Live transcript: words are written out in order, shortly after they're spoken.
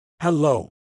Hello,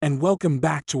 and welcome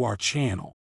back to our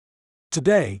channel.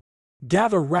 Today,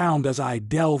 gather round as I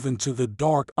delve into the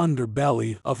dark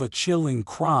underbelly of a chilling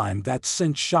crime that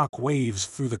sent shock waves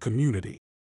through the community.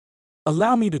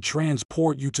 Allow me to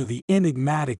transport you to the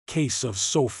enigmatic case of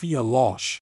Sophia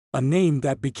Losche, a name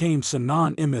that became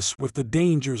synonymous with the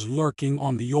dangers lurking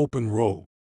on the open road.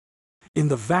 In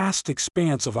the vast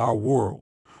expanse of our world,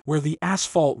 where the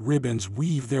asphalt ribbons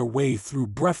weave their way through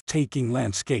breathtaking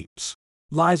landscapes,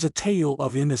 lies a tale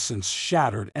of innocence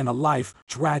shattered and a life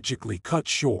tragically cut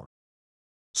short.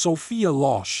 Sophia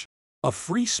Losche, a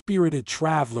free-spirited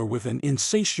traveler with an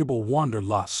insatiable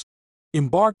wanderlust,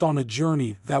 embarked on a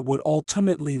journey that would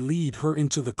ultimately lead her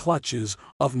into the clutches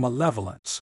of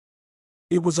malevolence.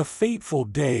 It was a fateful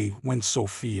day when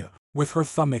Sophia, with her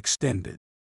thumb extended,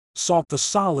 sought the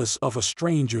solace of a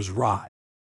stranger's ride.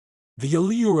 The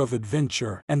allure of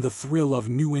adventure and the thrill of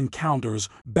new encounters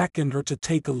beckoned her to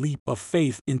take a leap of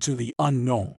faith into the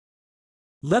unknown.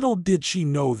 Little did she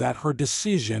know that her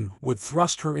decision would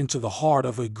thrust her into the heart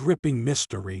of a gripping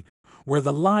mystery, where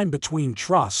the line between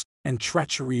trust and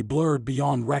treachery blurred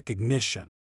beyond recognition.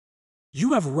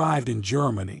 You have arrived in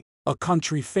Germany, a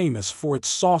country famous for its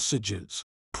sausages,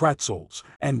 pretzels,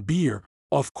 and beer,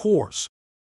 of course.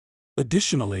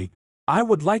 Additionally, I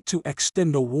would like to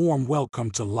extend a warm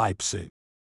welcome to Leipzig.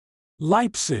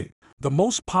 Leipzig, the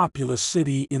most populous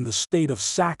city in the state of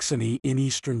Saxony in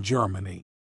eastern Germany,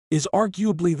 is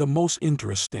arguably the most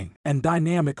interesting and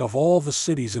dynamic of all the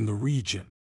cities in the region.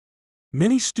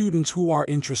 Many students who are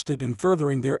interested in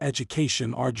furthering their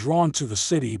education are drawn to the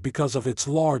city because of its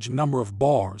large number of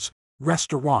bars,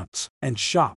 restaurants, and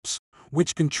shops,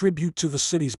 which contribute to the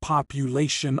city's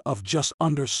population of just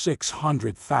under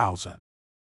 600,000.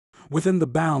 Within the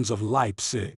bounds of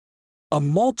Leipzig, a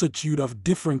multitude of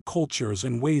different cultures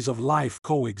and ways of life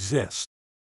coexist.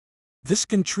 This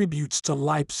contributes to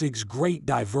Leipzig's great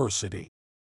diversity.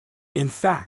 In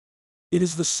fact, it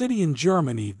is the city in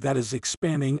Germany that is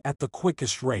expanding at the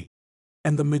quickest rate,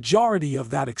 and the majority of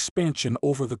that expansion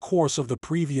over the course of the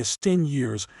previous 10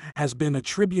 years has been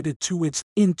attributed to its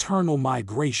internal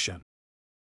migration.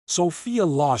 Sophia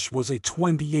Losche was a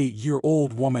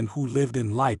 28-year-old woman who lived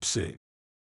in Leipzig.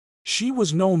 She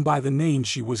was known by the name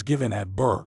she was given at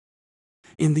birth.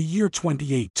 In the year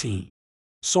 2018,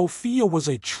 Sophia was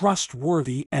a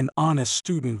trustworthy and honest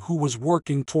student who was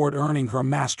working toward earning her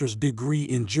master's degree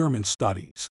in German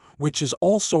studies, which is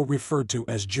also referred to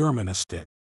as Germanistik.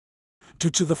 Due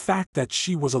to the fact that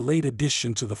she was a late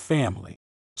addition to the family,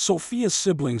 Sophia's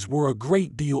siblings were a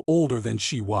great deal older than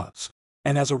she was,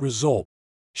 and as a result,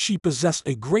 she possessed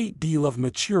a great deal of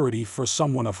maturity for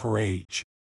someone of her age.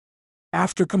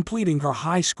 After completing her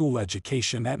high school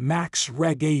education at Max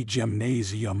Rege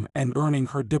Gymnasium and earning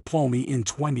her diploma in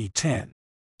 2010,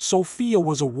 Sophia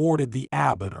was awarded the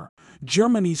Abitur,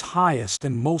 Germany's highest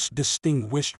and most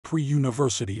distinguished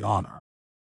pre-university honor.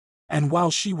 And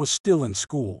while she was still in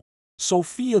school,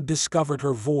 Sophia discovered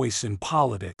her voice in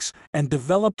politics and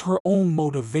developed her own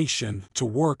motivation to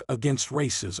work against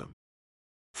racism.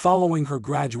 Following her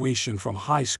graduation from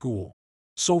high school,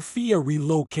 Sophia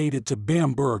relocated to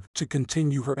Bamberg to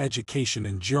continue her education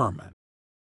in German.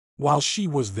 While she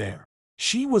was there,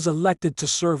 she was elected to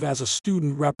serve as a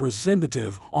student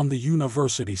representative on the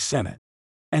university senate,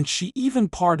 and she even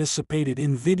participated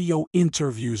in video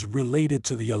interviews related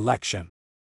to the election.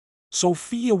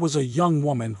 Sophia was a young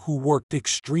woman who worked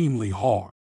extremely hard.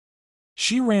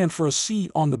 She ran for a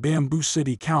seat on the Bamboo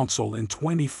City Council in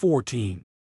 2014,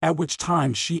 at which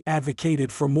time she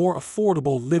advocated for more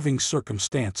affordable living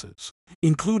circumstances,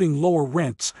 including lower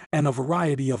rents and a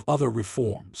variety of other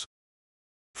reforms.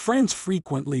 Friends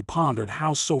frequently pondered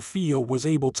how Sophia was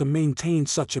able to maintain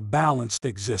such a balanced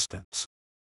existence.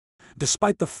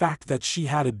 Despite the fact that she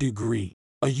had a degree,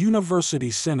 a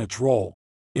university senate role,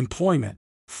 employment,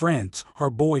 friends, her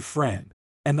boyfriend,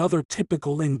 and other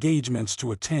typical engagements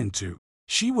to attend to,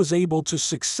 she was able to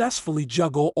successfully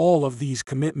juggle all of these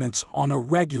commitments on a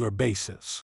regular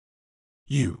basis.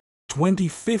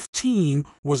 2015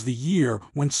 was the year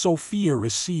when Sophia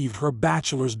received her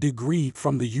bachelor's degree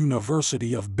from the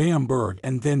University of Bamberg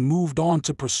and then moved on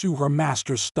to pursue her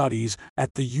master's studies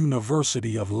at the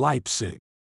University of Leipzig.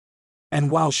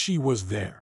 And while she was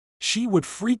there, she would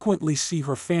frequently see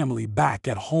her family back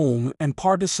at home and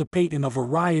participate in a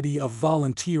variety of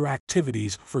volunteer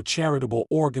activities for charitable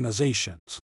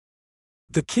organizations.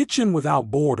 The Kitchen Without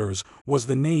Borders was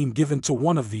the name given to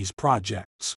one of these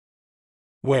projects,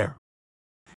 where,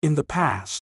 in the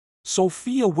past,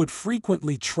 Sophia would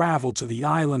frequently travel to the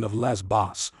island of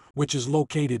Lesbos, which is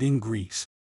located in Greece,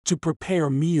 to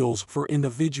prepare meals for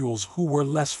individuals who were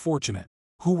less fortunate,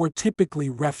 who were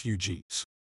typically refugees.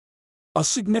 A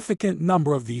significant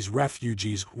number of these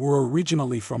refugees were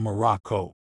originally from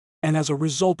Morocco, and as a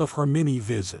result of her many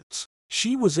visits,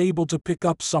 she was able to pick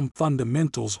up some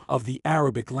fundamentals of the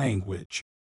Arabic language.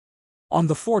 On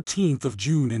the 14th of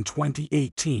June in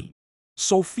 2018,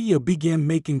 Sophia began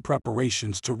making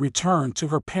preparations to return to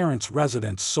her parents'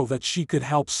 residence so that she could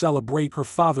help celebrate her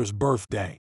father's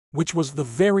birthday, which was the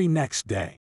very next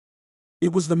day.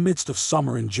 It was the midst of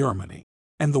summer in Germany,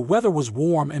 and the weather was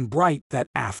warm and bright that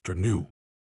afternoon.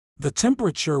 The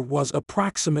temperature was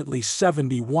approximately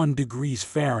 71 degrees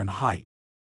Fahrenheit.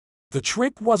 The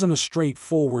trip wasn't a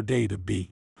straightforward day to be,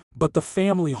 but the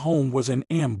family home was in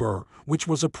Amber, which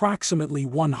was approximately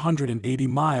 180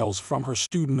 miles from her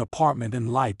student apartment in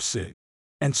Leipzig,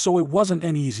 and so it wasn't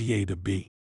an easy A to B.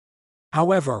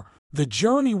 However, the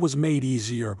journey was made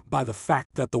easier by the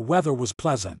fact that the weather was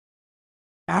pleasant.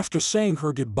 After saying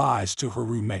her goodbyes to her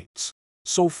roommates,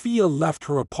 Sophia left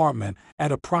her apartment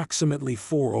at approximately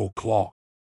 4 o'clock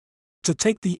to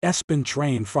take the S-Bahn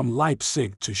train from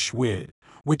Leipzig to Schwedt,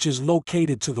 which is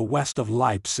located to the west of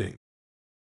Leipzig.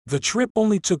 The trip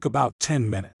only took about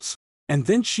 10 minutes, and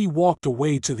then she walked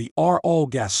away to the RL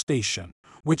gas station,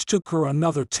 which took her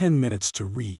another 10 minutes to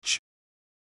reach.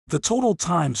 The total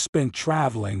time spent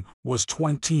traveling was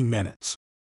 20 minutes.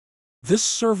 This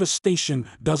service station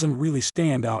doesn't really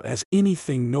stand out as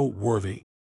anything noteworthy.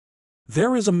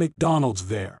 There is a McDonald's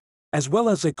there, as well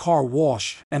as a car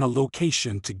wash and a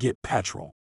location to get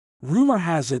petrol. Rumor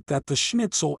has it that the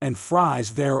schnitzel and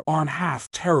fries there aren't half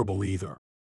terrible either.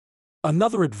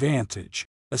 Another advantage,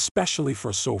 especially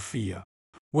for Sophia,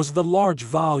 was the large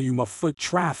volume of foot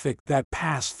traffic that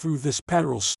passed through this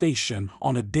petrol station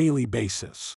on a daily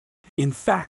basis. In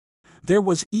fact, there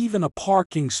was even a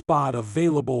parking spot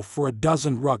available for a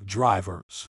dozen truck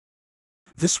drivers.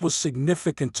 This was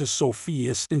significant to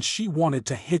Sophia since she wanted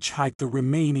to hitchhike the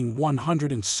remaining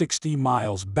 160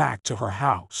 miles back to her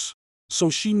house,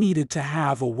 so she needed to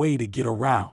have a way to get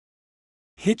around.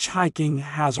 Hitchhiking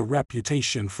has a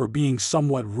reputation for being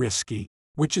somewhat risky,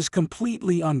 which is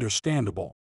completely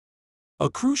understandable. A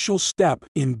crucial step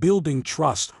in building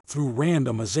trust through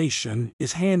randomization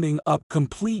is handing up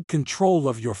complete control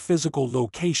of your physical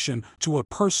location to a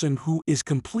person who is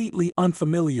completely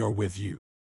unfamiliar with you.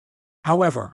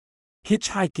 However,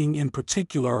 hitchhiking in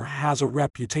particular has a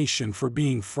reputation for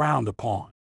being frowned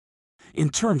upon. In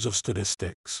terms of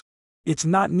statistics, it's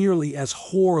not nearly as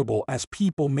horrible as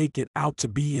people make it out to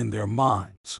be in their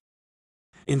minds.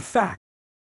 In fact,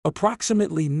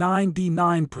 approximately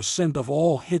 99% of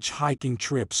all hitchhiking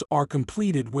trips are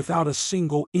completed without a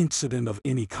single incident of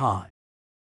any kind.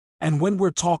 And when we're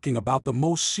talking about the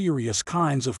most serious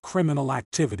kinds of criminal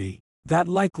activity, that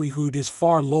likelihood is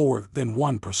far lower than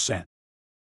 1%.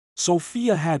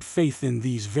 Sophia had faith in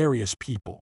these various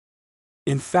people.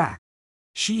 In fact,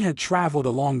 she had traveled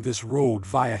along this road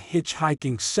via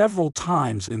hitchhiking several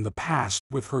times in the past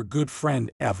with her good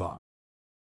friend Eva.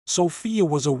 Sophia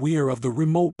was aware of the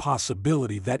remote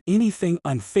possibility that anything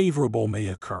unfavorable may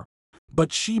occur,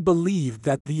 but she believed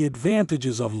that the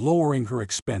advantages of lowering her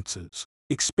expenses,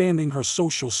 expanding her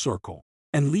social circle,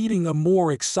 and leading a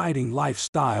more exciting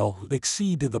lifestyle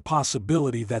exceeded the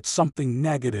possibility that something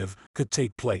negative could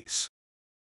take place.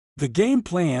 The game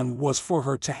plan was for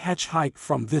her to hitchhike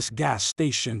from this gas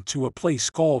station to a place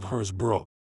called Hersbruck.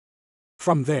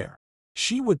 From there,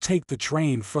 she would take the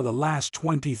train for the last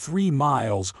 23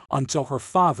 miles until her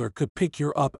father could pick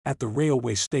her up at the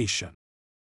railway station.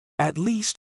 At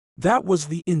least, that was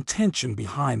the intention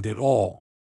behind it all.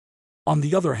 On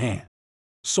the other hand,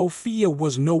 Sophia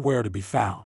was nowhere to be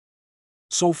found.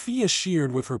 Sophia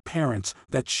shared with her parents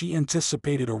that she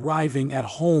anticipated arriving at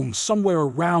home somewhere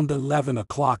around 11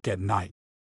 o'clock at night.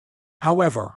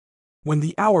 However, when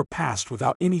the hour passed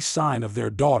without any sign of their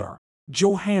daughter,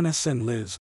 Johannes and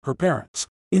Liz, her parents,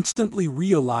 instantly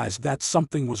realized that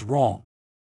something was wrong.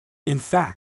 In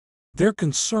fact, their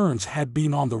concerns had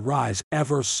been on the rise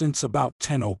ever since about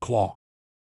 10 o'clock.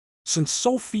 Since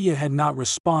Sophia had not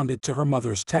responded to her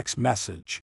mother's text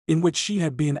message, in which she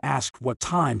had been asked what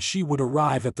time she would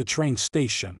arrive at the train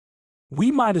station,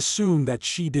 we might assume that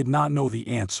she did not know the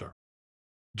answer.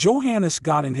 Johannes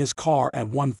got in his car at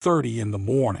 1:30 in the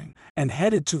morning and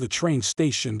headed to the train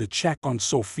station to check on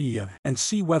Sophia and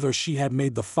see whether she had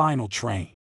made the final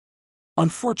train.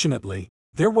 Unfortunately,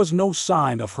 there was no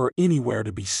sign of her anywhere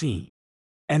to be seen,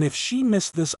 and if she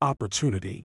missed this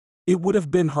opportunity, it would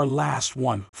have been her last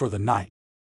one for the night.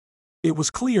 It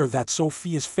was clear that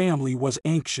Sophia's family was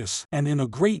anxious and in a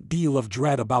great deal of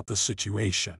dread about the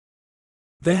situation.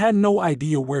 They had no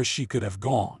idea where she could have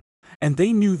gone, and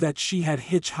they knew that she had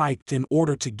hitchhiked in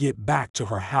order to get back to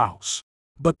her house,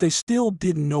 but they still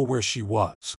didn't know where she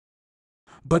was.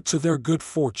 but to their good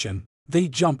fortune, they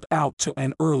jumped out to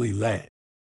an early lead.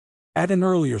 At an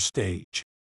earlier stage,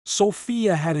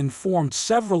 Sophia had informed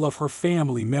several of her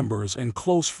family members and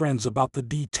close friends about the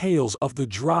details of the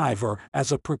driver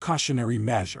as a precautionary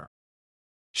measure.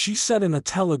 She said in a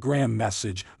telegram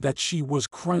message that she was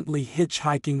currently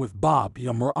hitchhiking with Bob,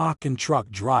 a Moroccan truck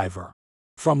driver,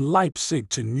 from Leipzig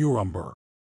to Nuremberg.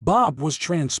 Bob was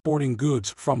transporting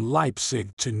goods from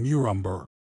Leipzig to Nuremberg.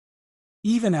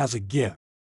 Even as a gift,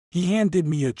 he handed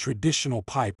me a traditional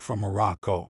pipe from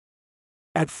Morocco.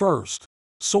 At first,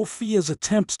 Sophia's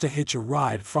attempts to hitch a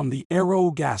ride from the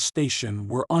Aero gas station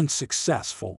were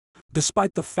unsuccessful,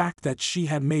 despite the fact that she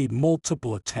had made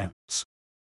multiple attempts.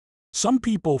 Some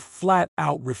people flat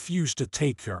out refused to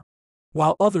take her,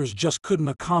 while others just couldn't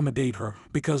accommodate her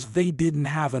because they didn't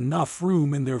have enough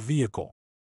room in their vehicle.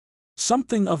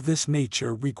 Something of this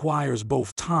nature requires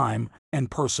both time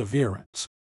and perseverance.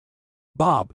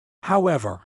 Bob,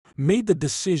 however, made the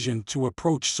decision to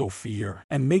approach Sophia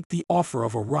and make the offer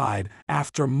of a ride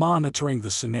after monitoring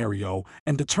the scenario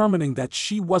and determining that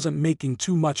she wasn't making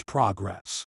too much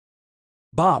progress.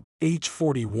 Bob, age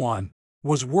 41,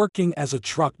 was working as a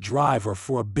truck driver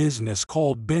for a business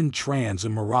called Ben Trans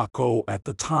in Morocco at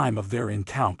the time of their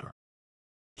encounter.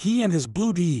 He and his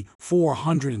blue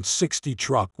D460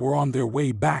 truck were on their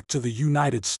way back to the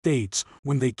United States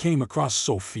when they came across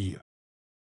Sophia.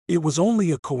 It was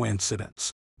only a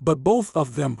coincidence, but both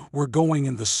of them were going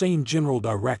in the same general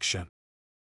direction.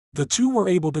 The two were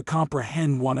able to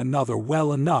comprehend one another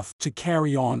well enough to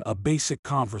carry on a basic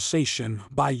conversation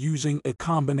by using a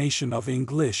combination of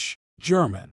English,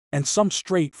 German, and some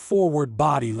straightforward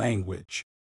body language.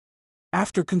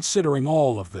 After considering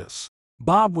all of this,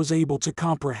 Bob was able to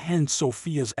comprehend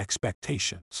Sophia's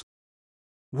expectations.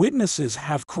 Witnesses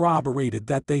have corroborated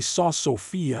that they saw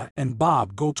Sophia and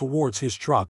Bob go towards his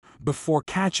truck before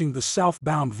catching the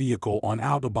southbound vehicle on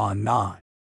Autobahn 9.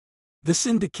 This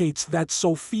indicates that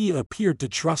Sophia appeared to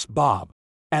trust Bob,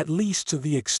 at least to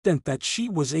the extent that she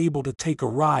was able to take a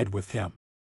ride with him.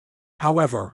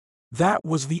 However, that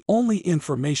was the only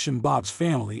information Bob's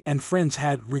family and friends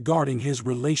had regarding his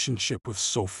relationship with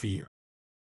Sophia.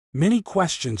 Many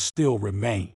questions still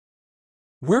remain.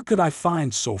 Where could I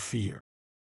find Sophia?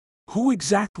 Who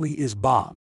exactly is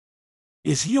Bob?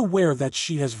 Is he aware that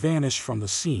she has vanished from the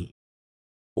scene?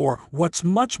 Or, what's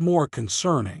much more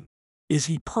concerning, is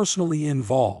he personally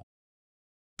involved?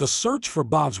 The search for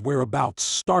Bob's whereabouts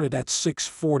started at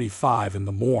 6:45 in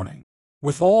the morning,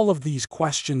 with all of these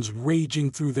questions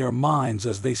raging through their minds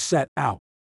as they set out.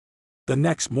 The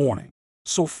next morning,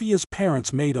 Sophia's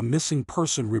parents made a missing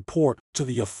person report to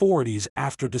the authorities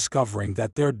after discovering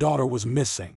that their daughter was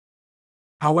missing.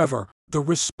 However, the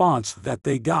response that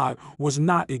they got was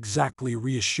not exactly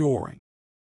reassuring.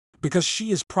 Because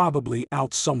she is probably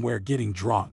out somewhere getting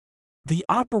drunk. The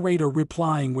operator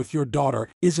replying with "your daughter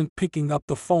isn't picking up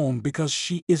the phone because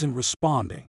she isn't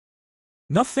responding."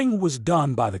 Nothing was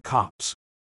done by the cops.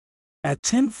 At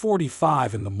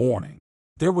 10:45 in the morning,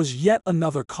 there was yet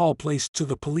another call placed to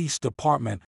the police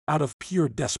department out of pure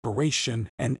desperation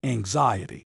and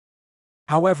anxiety.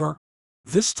 However,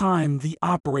 this time the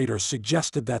operator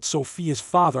suggested that Sophia's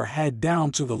father head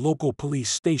down to the local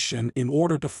police station in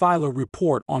order to file a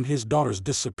report on his daughter's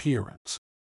disappearance.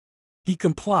 He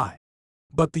complied,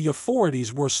 but the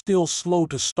authorities were still slow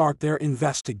to start their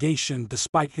investigation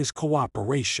despite his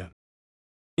cooperation.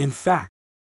 In fact,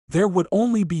 there would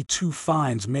only be 2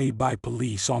 finds made by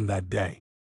police on that day.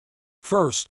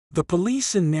 First, the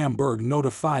police in Nuremberg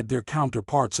notified their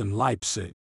counterparts in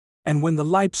Leipzig, and when the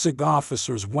Leipzig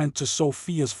officers went to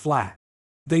Sophia's flat,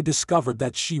 they discovered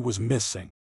that she was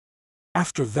missing.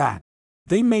 After that,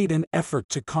 they made an effort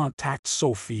to contact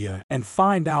Sophia and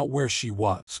find out where she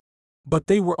was, but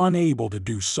they were unable to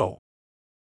do so.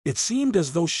 It seemed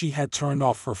as though she had turned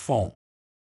off her phone.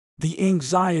 The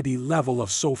anxiety level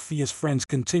of Sophia's friends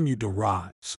continued to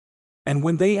rise, and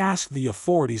when they asked the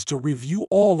authorities to review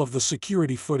all of the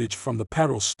security footage from the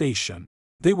petrol station,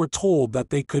 they were told that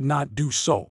they could not do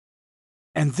so.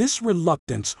 And this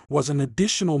reluctance was an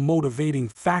additional motivating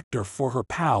factor for her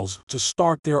pals to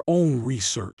start their own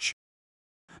research.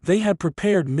 They had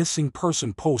prepared missing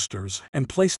person posters and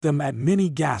placed them at many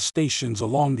gas stations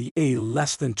along the A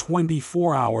less than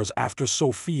 24 hours after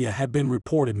Sophia had been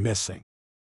reported missing.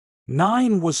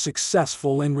 9 was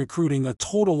successful in recruiting a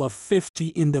total of 50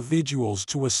 individuals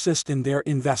to assist in their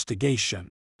investigation,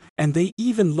 and they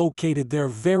even located their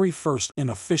very first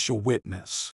unofficial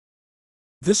witness.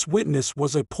 This witness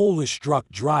was a Polish truck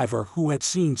driver who had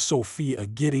seen Sophia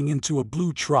getting into a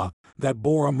blue truck that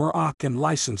bore a Moroccan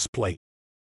license plate.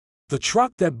 The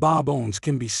truck that Bob owns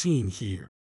can be seen here.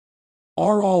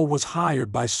 Arall was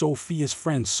hired by Sophia's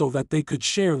friends so that they could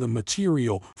share the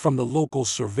material from the local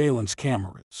surveillance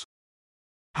cameras.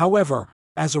 However,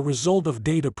 as a result of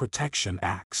data protection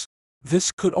acts,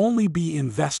 this could only be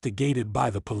investigated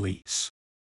by the police.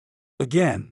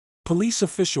 Again, police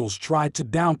officials tried to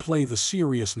downplay the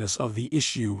seriousness of the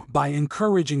issue by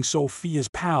encouraging Sophia's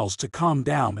pals to calm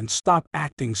down and stop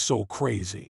acting so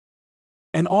crazy.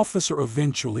 An officer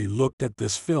eventually looked at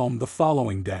this film the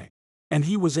following day, and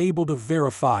he was able to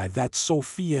verify that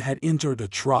Sophia had entered a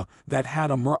truck that had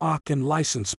a Moroccan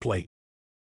license plate.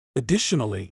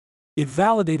 Additionally, it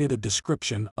validated a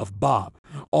description of Bob,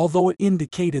 although it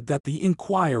indicated that the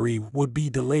inquiry would be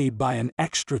delayed by an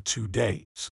extra 2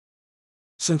 days.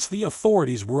 Since the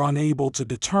authorities were unable to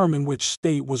determine which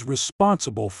state was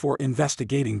responsible for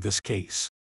investigating this case,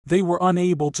 they were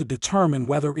unable to determine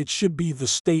whether it should be the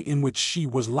state in which she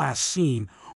was last seen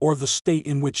or the state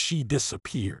in which she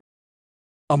disappeared.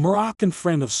 A Moroccan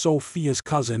friend of Sophia's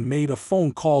cousin made a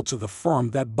phone call to the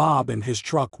firm that Bob and his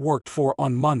truck worked for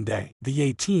on Monday, the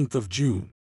 18th of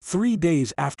June, 3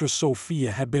 days after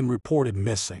Sophia had been reported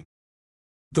missing.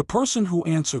 The person who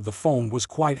answered the phone was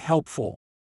quite helpful,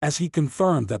 as he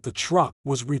confirmed that the truck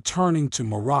was returning to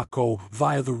Morocco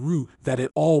via the route that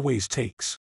it always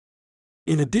takes.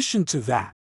 In addition to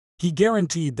that, he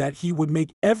guaranteed that he would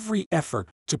make every effort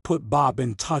to put Bob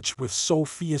in touch with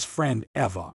Sophia's friend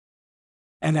Eva.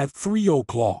 And at 3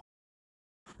 o'clock,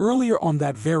 earlier on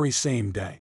that very same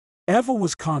day, Eva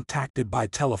was contacted by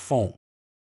telephone.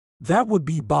 That would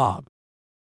be Bob.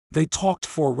 They talked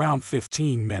for around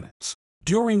 15 minutes,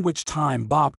 during which time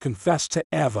Bob confessed to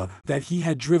Eva that he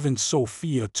had driven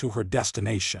Sophia to her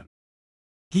destination.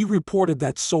 He reported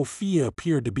that Sophia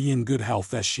appeared to be in good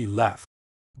health as she left,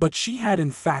 but she had in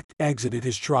fact exited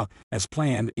his truck as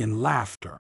planned in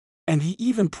laughter, and he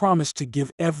even promised to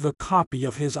give Eva a copy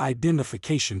of his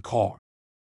identification card.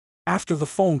 After the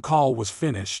phone call was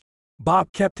finished,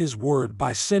 Bob kept his word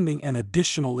by sending an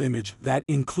additional image that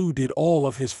included all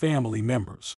of his family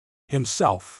members,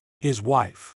 himself, his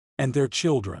wife, and their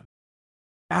children.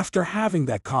 After having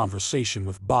that conversation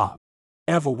with Bob,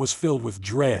 Eva was filled with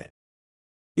dread.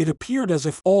 It appeared as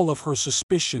if all of her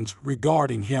suspicions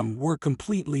regarding him were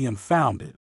completely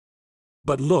unfounded.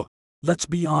 But look, let's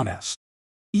be honest.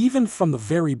 Even from the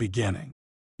very beginning,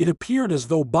 it appeared as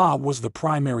though Bob was the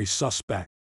primary suspect,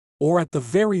 or at the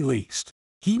very least,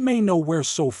 he may know where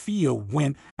Sophia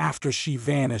went after she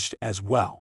vanished as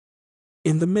well.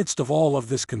 In the midst of all of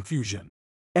this confusion,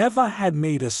 Eva had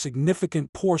made a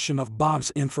significant portion of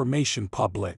Bob's information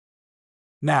public.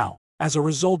 Now, as a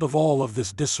result of all of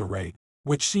this disarray,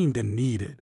 which seemed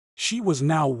unneeded, she was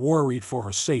now worried for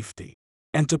her safety,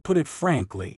 and to put it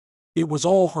frankly, it was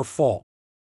all her fault.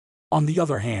 On the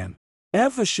other hand,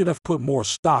 Eva should have put more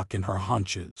stock in her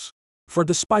hunches, for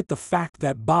despite the fact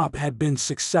that Bob had been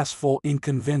successful in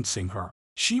convincing her,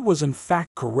 she was in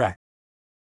fact correct.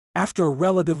 After a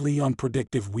relatively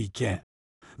unpredictable weekend,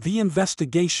 the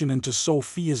investigation into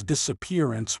Sophia's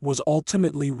disappearance was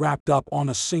ultimately wrapped up on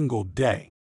a single day,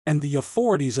 and the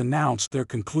authorities announced their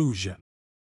conclusion.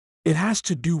 It has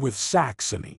to do with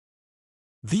Saxony.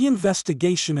 The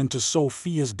investigation into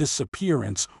Sophia's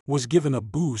disappearance was given a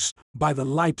boost by the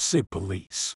Leipzig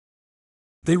police.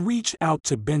 They reached out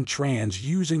to Ben Trans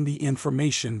using the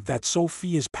information that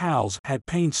Sophia's pals had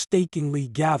painstakingly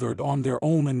gathered on their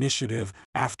own initiative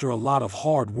after a lot of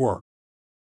hard work.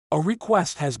 A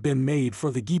request has been made for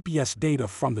the GPS data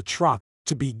from the truck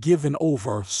to be given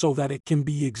over so that it can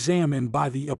be examined by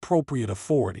the appropriate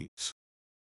authorities.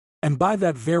 And by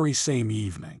that very same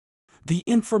evening, the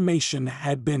information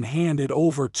had been handed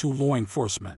over to law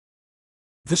enforcement.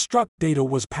 The struck data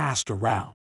was passed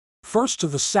around, first to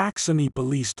the Saxony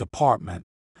Police Department,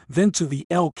 then to the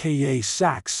LKA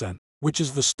Saxon, which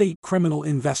is the State Criminal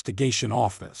Investigation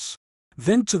Office,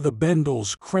 then to the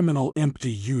Bendel's Criminal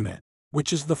Empty Unit,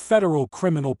 which is the Federal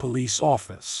Criminal Police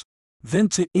Office, then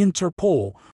to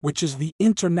Interpol, which is the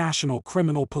International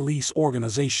Criminal Police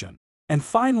Organization, and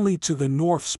finally to the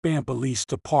North Span Police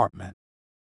Department.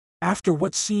 After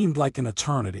what seemed like an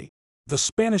eternity, the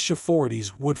Spanish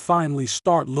authorities would finally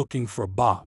start looking for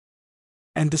Bob.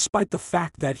 And despite the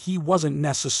fact that he wasn't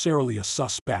necessarily a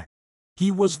suspect, he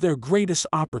was their greatest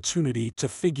opportunity to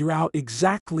figure out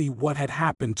exactly what had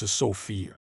happened to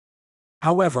Sophia.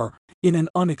 However, in an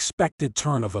unexpected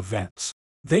turn of events,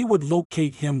 they would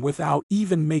locate him without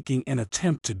even making an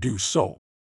attempt to do so.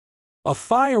 A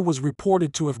fire was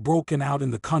reported to have broken out in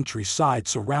the countryside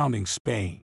surrounding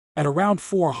Spain at around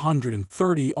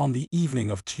 4:30 on the evening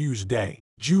of Tuesday,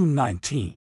 June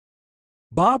 19.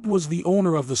 Bob was the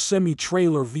owner of the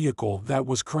semi-trailer vehicle that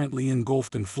was currently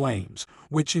engulfed in flames,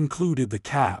 which included the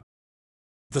cab.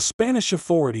 The Spanish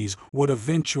authorities would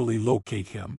eventually locate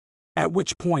him, at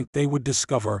which point they would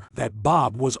discover that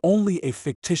Bob was only a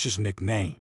fictitious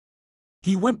nickname.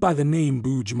 He went by the name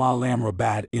Bujma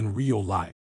Lamrabat in real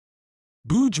life.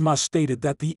 Bujma stated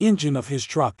that the engine of his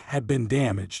truck had been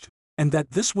damaged, and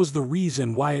that this was the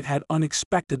reason why it had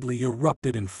unexpectedly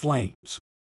erupted in flames.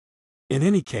 In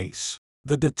any case,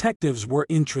 the detectives were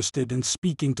interested in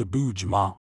speaking to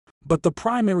Bujma, but the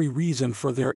primary reason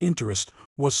for their interest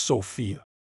was Sophia.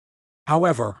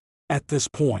 However, at this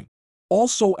point,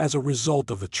 also as a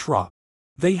result of the truck,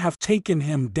 they have taken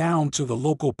him down to the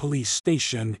local police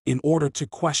station in order to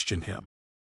question him.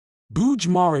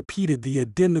 Bujma repeated the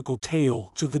identical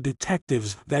tale to the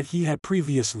detectives that he had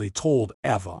previously told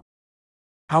Eva.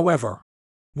 However,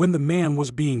 when the man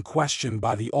was being questioned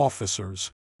by the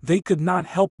officers, they could not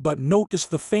help but notice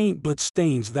the faint blood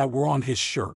stains that were on his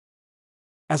shirt.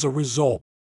 As a result,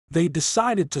 they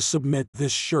decided to submit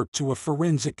this shirt to a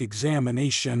forensic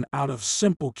examination out of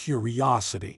simple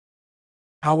curiosity.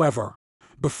 However,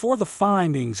 before the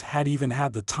findings had even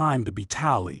had the time to be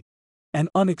tallied, an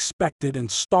unexpected and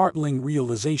startling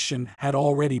realization had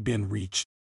already been reached.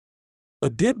 A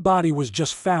dead body was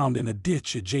just found in a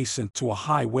ditch adjacent to a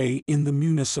highway in the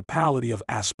municipality of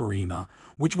Asperina,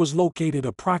 which was located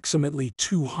approximately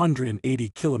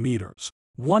 280 kilometers,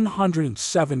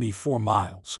 174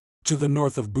 miles, to the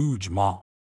north of Bujma.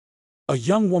 A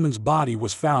young woman's body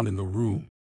was found in the room.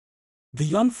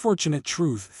 The unfortunate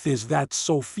truth is that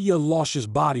Sophia Losche's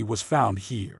body was found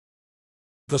here.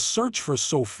 The search for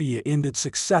Sophia ended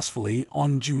successfully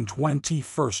on June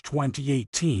 21,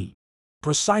 2018,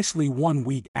 precisely 1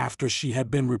 week after she had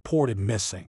been reported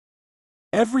missing.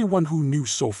 Everyone who knew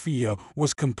Sophia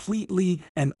was completely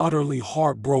and utterly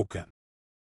heartbroken.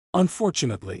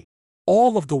 Unfortunately,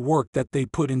 all of the work that they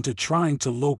put into trying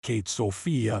to locate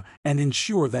Sophia and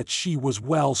ensure that she was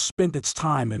well spent its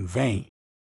time in vain.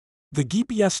 The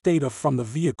GPS data from the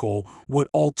vehicle would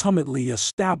ultimately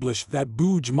establish that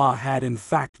Bujma had in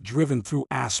fact driven through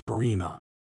Asperina.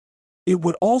 It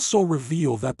would also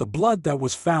reveal that the blood that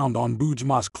was found on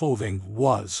Bujma's clothing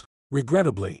was,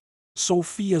 regrettably,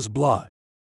 Sophia's blood.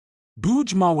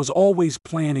 Bujma was always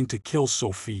planning to kill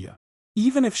Sophia,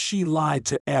 even if she lied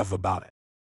to Ev about it.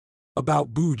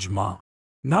 About Bujma,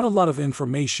 not a lot of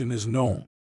information is known.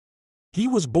 He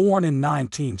was born in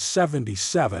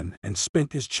 1977 and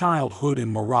spent his childhood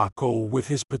in Morocco with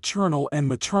his paternal and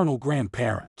maternal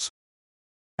grandparents.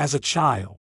 As a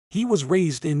child, he was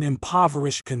raised in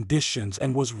impoverished conditions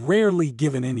and was rarely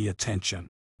given any attention.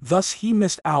 Thus, he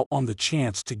missed out on the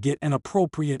chance to get an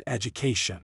appropriate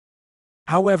education.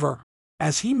 However,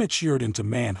 as he matured into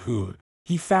manhood,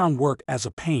 he found work as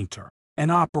a painter, an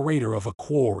operator of a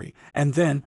quarry, and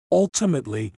then,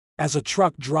 ultimately, as a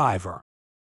truck driver.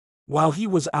 While he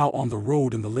was out on the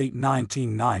road in the late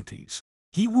 1990s,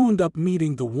 he wound up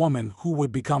meeting the woman who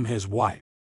would become his wife.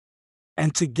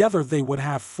 And together they would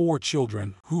have 4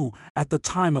 children who, at the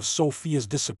time of Sophia's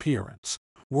disappearance,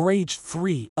 were aged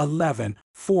 3, 11,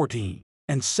 14,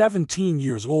 and 17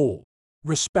 years old,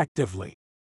 respectively.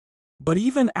 But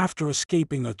even after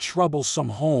escaping a troublesome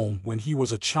home when he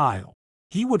was a child,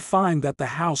 he would find that the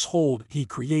household he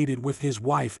created with his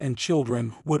wife and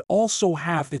children would also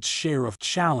have its share of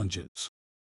challenges.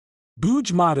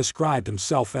 Bujma described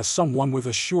himself as someone with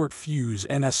a short fuse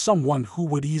and as someone who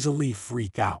would easily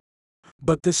freak out.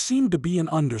 But this seemed to be an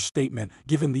understatement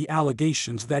given the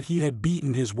allegations that he had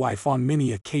beaten his wife on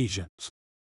many occasions.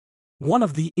 One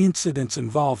of the incidents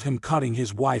involved him cutting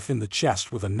his wife in the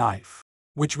chest with a knife,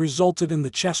 which resulted in the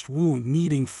chest wound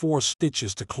needing 4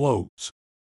 stitches to close.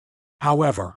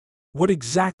 However, what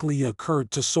exactly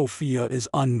occurred to Sophia is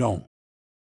unknown.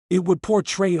 It would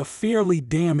portray a fairly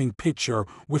damning picture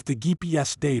with the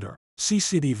GPS data,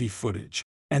 CCTV footage,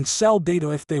 and cell data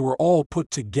if they were all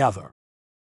put together.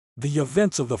 The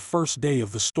events of the first day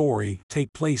of the story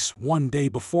take place 1 day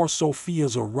before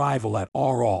Sophia's arrival at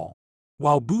Aral,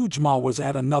 while Bujma was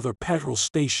at another petrol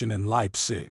station in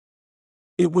Leipzig.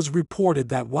 It was reported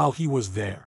that while he was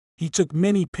there, he took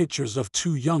many pictures of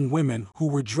 2 young women who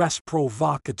were dressed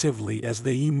provocatively as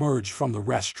they emerged from the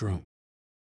restroom.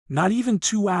 Not even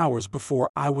 2 hours before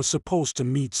I was supposed to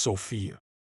meet Sophia.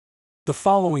 The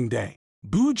following day,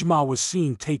 Bujma was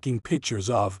seen taking pictures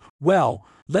of, well,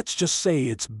 let's just say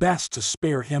it's best to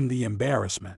spare him the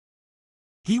embarrassment.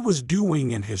 He was doing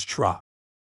in his truck.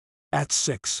 At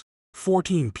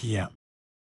 6:14 p.m.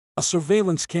 A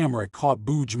surveillance camera caught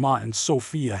Bujma and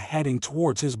Sophia heading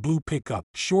towards his blue pickup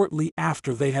shortly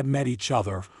after they had met each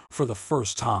other for the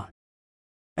first time.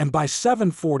 And by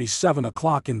 7:47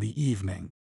 o'clock in the evening,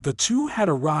 the two had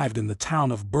arrived in the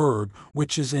town of Berg,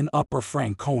 which is in Upper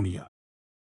Franconia.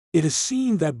 It is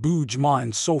seen that Bujma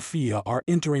and Sophia are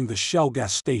entering the Shell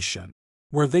gas station,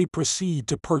 where they proceed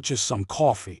to purchase some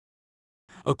coffee.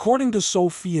 According to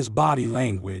Sophia's body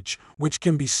language, which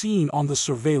can be seen on the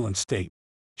surveillance tape,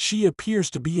 she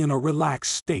appears to be in a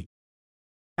relaxed state.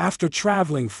 After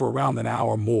traveling for around an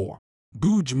hour more,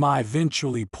 Bujma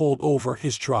eventually pulled over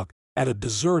his truck at a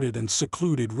deserted and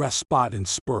secluded rest spot in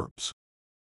Spurbs.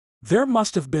 There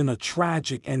must have been a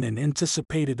tragic and an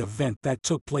anticipated event that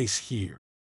took place here.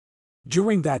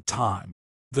 During that time,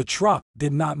 the truck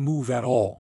did not move at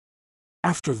all.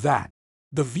 After that,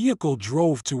 the vehicle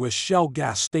drove to a Shell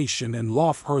gas station in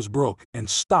Lofhersbrook and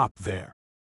stopped there.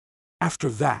 After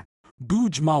that,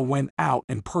 Bujma went out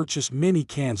and purchased many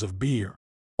cans of beer,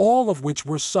 all of which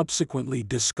were subsequently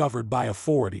discovered by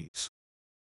authorities.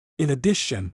 In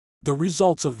addition, the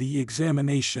results of the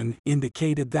examination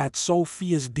indicated that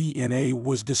Sophia's DNA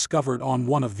was discovered on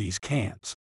one of these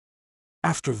cans.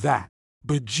 After that,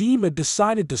 Bujma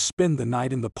decided to spend the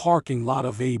night in the parking lot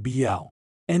of ABL,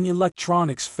 an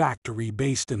electronics factory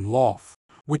based in Lof,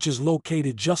 which is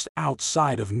located just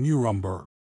outside of Nuremberg.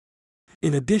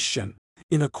 In addition,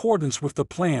 in accordance with the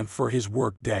plan for his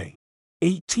workday,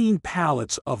 18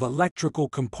 pallets of electrical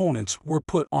components were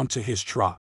put onto his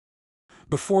truck.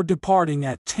 Before departing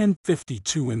at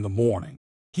 10:52 in the morning,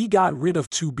 he got rid of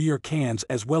 2 beer cans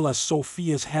as well as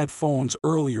Sophia's headphones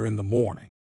earlier in the morning.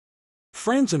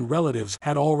 Friends and relatives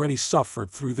had already suffered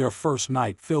through their first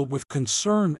night filled with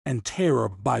concern and terror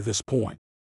by this point.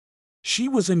 She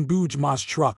was in Bujma's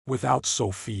truck without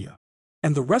Sophia,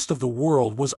 and the rest of the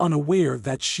world was unaware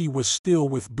that she was still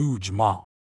with Bujma.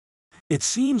 It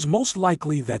seems most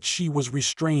likely that she was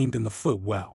restrained in the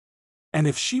footwell, and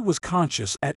if she was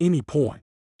conscious at any point,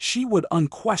 she would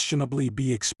unquestionably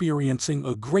be experiencing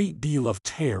a great deal of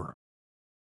terror.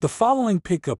 The following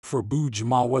pickup for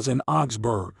Bujma was in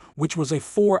Augsburg, which was a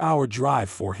 4-hour drive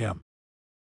for him.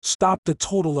 Stopped a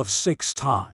total of 6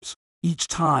 times, each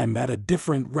time at a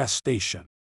different rest station.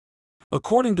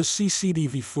 According to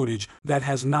CCTV footage that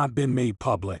has not been made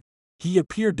public, he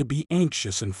appeared to be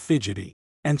anxious and fidgety,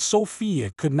 and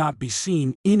Sophia could not be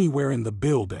seen anywhere in the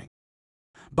building.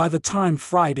 By the time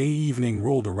Friday evening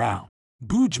rolled around,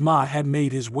 Bujma had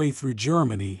made his way through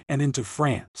Germany and into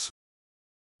France.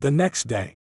 The next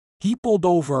day, he pulled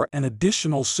over an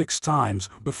additional 6 times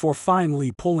before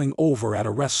finally pulling over at a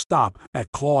rest stop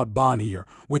at Claude Bonnier,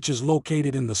 which is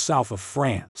located in the south of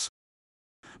France.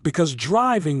 Because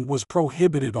driving was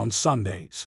prohibited on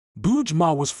Sundays,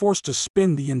 Bujma was forced to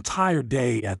spend the entire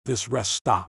day at this rest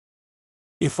stop.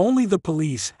 If only the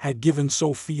police had given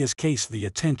Sophia's case the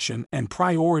attention and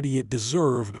priority it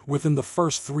deserved within the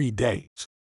first 3 days,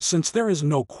 since there is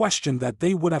no question that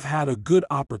they would have had a good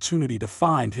opportunity to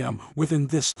find him within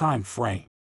this time frame.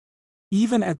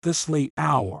 Even at this late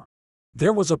hour,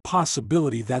 there was a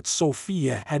possibility that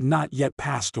Sophia had not yet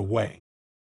passed away.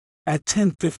 At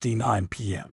 10:59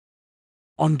 p.m.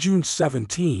 on June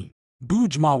 17,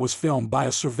 Bujma was filmed by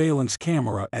a surveillance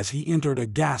camera as he entered a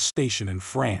gas station in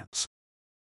France.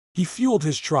 He fueled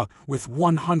his truck with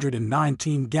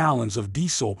 119 gallons of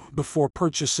diesel before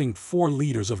purchasing 4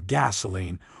 liters of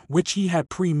gasoline, which he had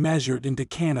pre-measured into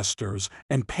canisters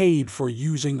and paid for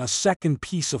using a second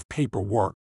piece of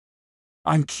paperwork.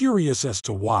 I'm curious as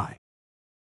to why.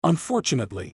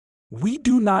 Unfortunately, we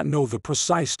do not know the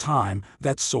precise time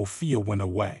that Sophia went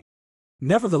away.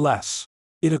 Nevertheless,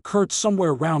 it occurred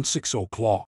somewhere around 6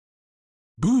 o'clock.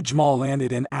 Bujma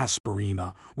landed in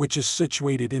Aspirina, which is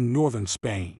situated in northern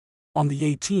Spain, on the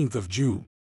 18th of June.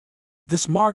 This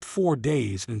marked 4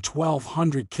 days and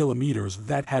 1,200 kilometers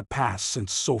that had passed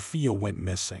since Sophia went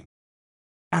missing.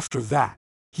 After that,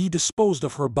 he disposed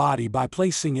of her body by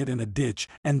placing it in a ditch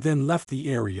and then left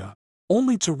the area,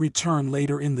 only to return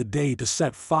later in the day to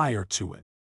set fire to it.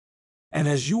 And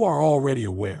as you are already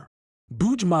aware,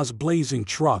 Bujma's blazing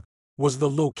truck was the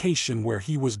location where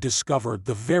he was discovered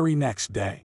the very next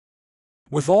day.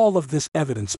 With all of this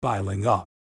evidence piling up,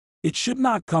 it should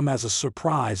not come as a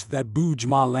surprise that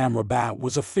Bujma Lamrabat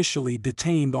was officially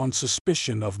detained on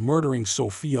suspicion of murdering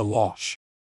Sophia Losche.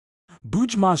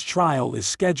 Bujma's trial is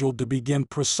scheduled to begin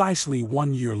precisely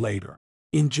 1 year later,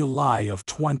 in July of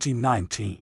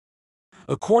 2019.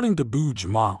 According to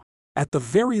Bujma, at the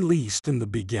very least in the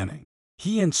beginning,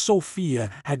 he and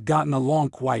Sophia had gotten along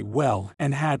quite well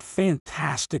and had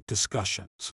fantastic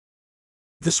discussions.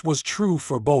 This was true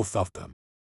for both of them.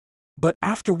 But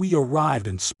after we arrived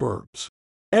in Spurbs,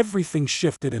 everything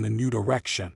shifted in a new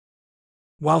direction.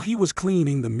 While he was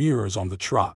cleaning the mirrors on the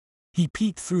truck, he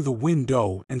peeked through the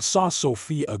window and saw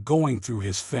Sophia going through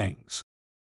his things.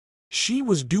 She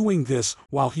was doing this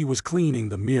while he was cleaning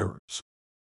the mirrors.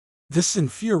 This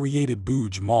infuriated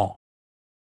Bujma.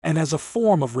 and as a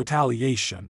form of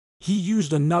retaliation, he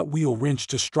used a nut-wheel wrench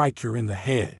to strike her in the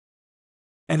head.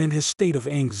 And in his state of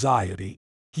anxiety,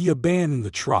 he abandoned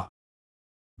the truck.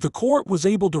 The court was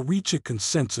able to reach a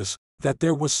consensus that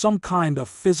there was some kind of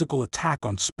physical attack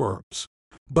on Spurbs,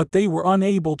 but they were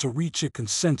unable to reach a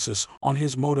consensus on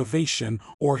his motivation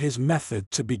or his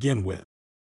method to begin with.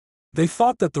 They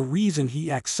thought that the reason he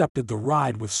accepted the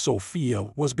ride with Sophia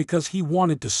was because he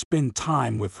wanted to spend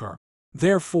time with her.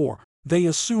 Therefore, they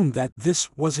assumed that this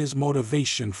was his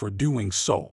motivation for doing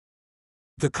so.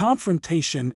 The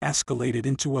confrontation escalated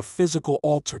into a physical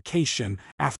altercation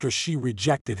after she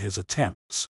rejected his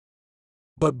attempts.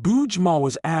 But Bujma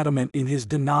was adamant in his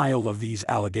denial of these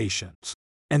allegations,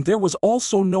 and there was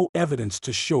also no evidence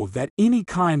to show that any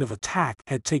kind of attack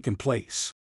had taken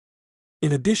place.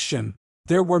 In addition,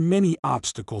 there were many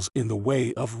obstacles in the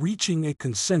way of reaching a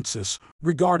consensus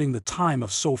regarding the time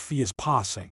of Sophia's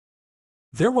passing.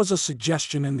 There was a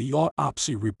suggestion in the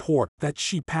autopsy report that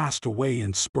she passed away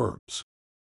in Spurbs.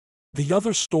 The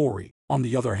other story, on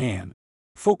the other hand,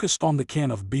 focused on the can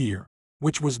of beer,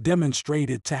 which was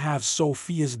demonstrated to have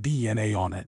Sophia's DNA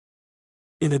on it.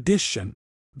 In addition,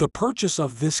 the purchase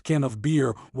of this can of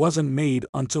beer wasn't made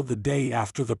until the day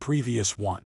after the previous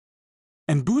one.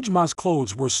 And Bujma's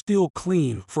clothes were still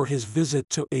clean for his visit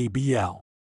to ABL,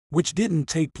 which didn't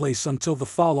take place until the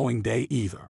following day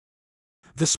either.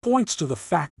 This points to the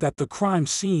fact that the crime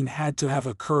scene had to have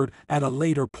occurred at a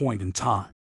later point in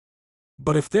time.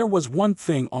 But if there was one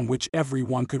thing on which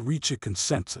everyone could reach a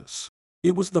consensus,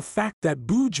 it was the fact that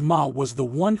Bujma was the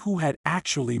one who had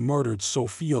actually murdered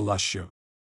Sophia Losche.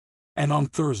 And on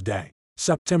Thursday,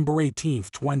 September 18,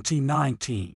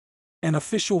 2019, an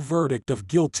official verdict of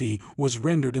guilty was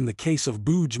rendered in the case of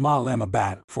Bujma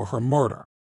Lemabat for her murder.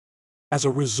 As a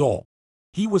result,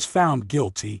 he was found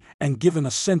guilty and given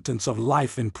a sentence of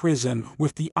life in prison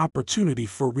with the opportunity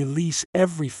for release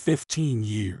every 15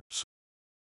 years.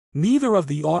 Neither of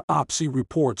the autopsy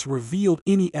reports revealed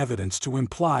any evidence to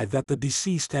imply that the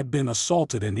deceased had been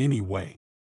assaulted in any way.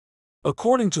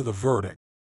 According to the verdict,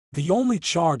 the only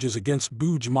charges against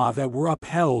Bujma that were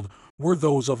upheld were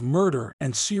those of murder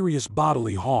and serious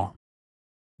bodily harm.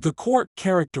 The court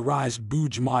characterized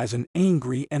Bujma as an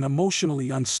angry and emotionally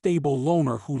unstable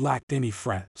loner who lacked any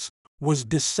friends, was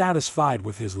dissatisfied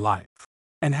with his life,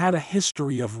 and had a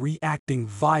history of reacting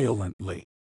violently.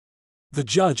 The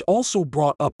judge also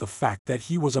brought up the fact that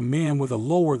he was a man with a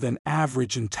lower than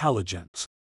average intelligence,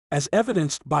 as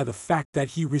evidenced by the fact that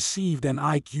he received an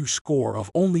IQ score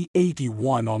of only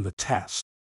 81 on the test.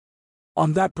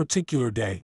 On that particular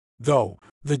day, though,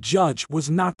 the judge was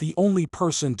not the only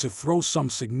person to throw some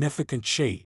significant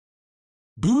shade.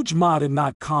 Bujma did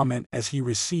not comment as he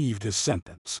received his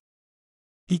sentence.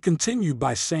 He continued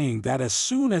by saying that as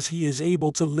soon as he is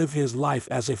able to live his life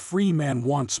as a free man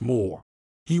once more,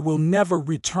 he will never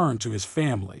return to his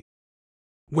family.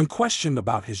 When questioned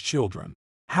about his children,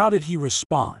 how did he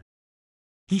respond?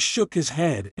 He shook his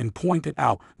head and pointed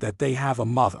out that they have a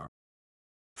mother.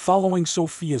 Following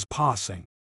Sophia's passing,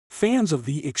 fans of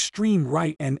the extreme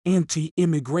right and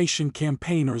anti-immigration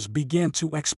campaigners began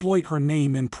to exploit her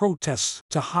name in protests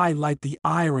to highlight the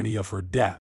irony of her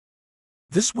death.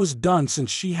 This was done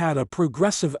since she had a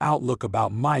progressive outlook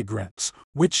about migrants,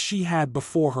 which she had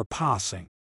before her passing.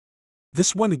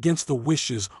 This went against the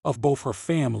wishes of both her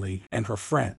family and her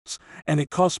friends, and it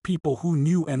caused people who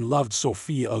knew and loved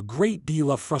Sophia a great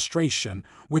deal of frustration,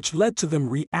 which led to them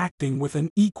reacting with an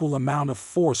equal amount of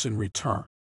force in return.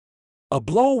 A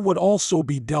blow would also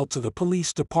be dealt to the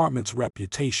police department's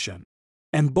reputation,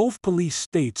 and both police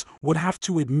states would have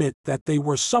to admit that they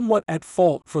were somewhat at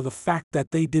fault for the fact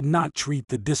that they did not treat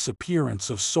the disappearance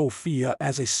of Sophia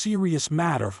as a serious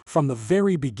matter from the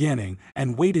very beginning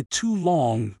and waited too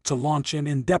long to launch an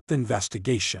in-depth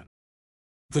investigation.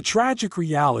 The tragic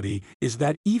reality is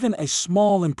that even a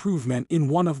small improvement in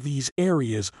one of these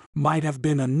areas might have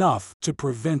been enough to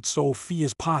prevent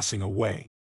Sophia's passing away.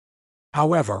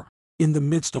 However, in the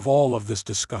midst of all of this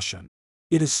discussion,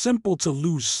 it is simple to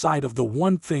lose sight of the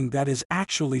one thing that is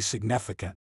actually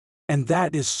significant, and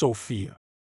that is Sophia.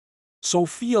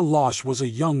 Sophia Losche was a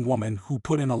young woman who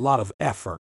put in a lot of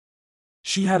effort.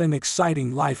 She had an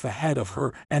exciting life ahead of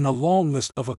her and a long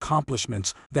list of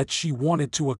accomplishments that she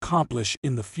wanted to accomplish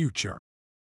in the future.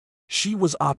 She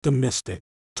was optimistic,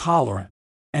 tolerant,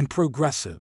 and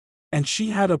progressive, and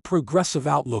she had a progressive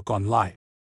outlook on life.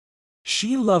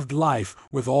 She loved life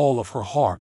with all of her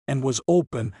heart and was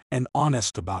open and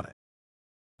honest about it.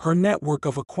 Her network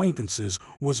of acquaintances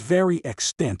was very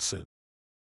extensive.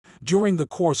 During the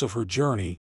course of her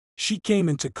journey, she came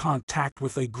into contact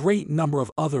with a great number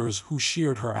of others who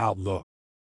shared her outlook.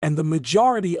 and the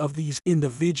majority of these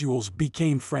individuals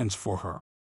became friends for her.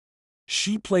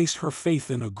 She placed her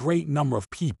faith in a great number of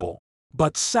people,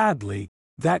 but sadly,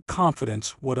 that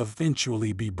confidence would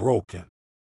eventually be broken.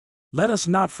 Let us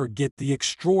not forget the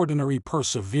extraordinary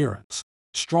perseverance,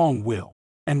 strong will,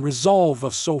 and resolve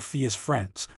of Sophia's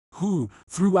friends, who,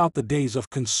 throughout the days of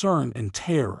concern and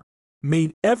terror,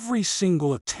 made every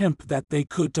single attempt that they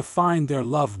could to find their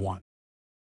loved one.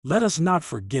 Let us not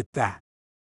forget that.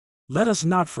 Let us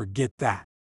not forget that.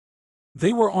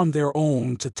 They were on their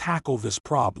own to tackle this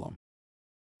problem.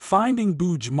 Finding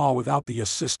Bujma without the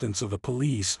assistance of the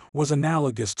police was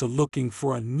analogous to looking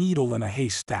for a needle in a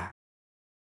haystack.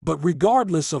 But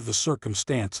regardless of the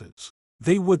circumstances,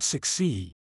 they would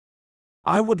succeed.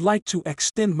 I would like to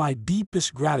extend my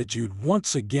deepest gratitude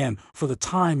once again for the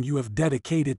time you have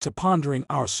dedicated to pondering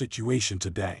our situation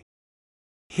today.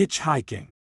 Hitchhiking,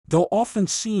 though often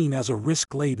seen as a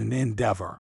risk-laden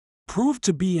endeavor, proved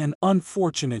to be an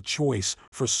unfortunate choice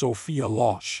for Sophia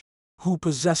Losche, who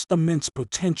possessed immense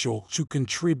potential to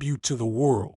contribute to the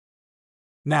world.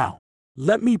 Now,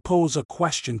 let me pose a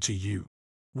question to you.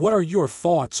 What are your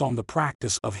thoughts on the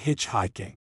practice of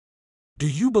hitchhiking? Do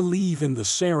you believe in the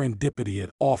serendipity it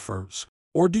offers,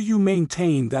 or do you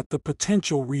maintain that the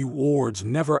potential rewards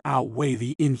never outweigh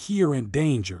the inherent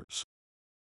dangers?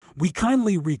 We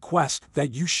kindly request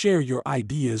that you share your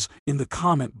ideas in the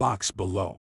comment box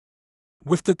below.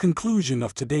 With the conclusion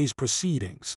of today's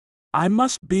proceedings, I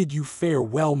must bid you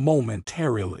farewell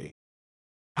momentarily.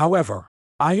 However,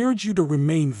 I urge you to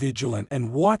remain vigilant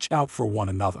and watch out for one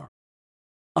another.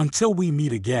 Until we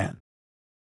meet again.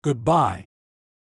 Goodbye.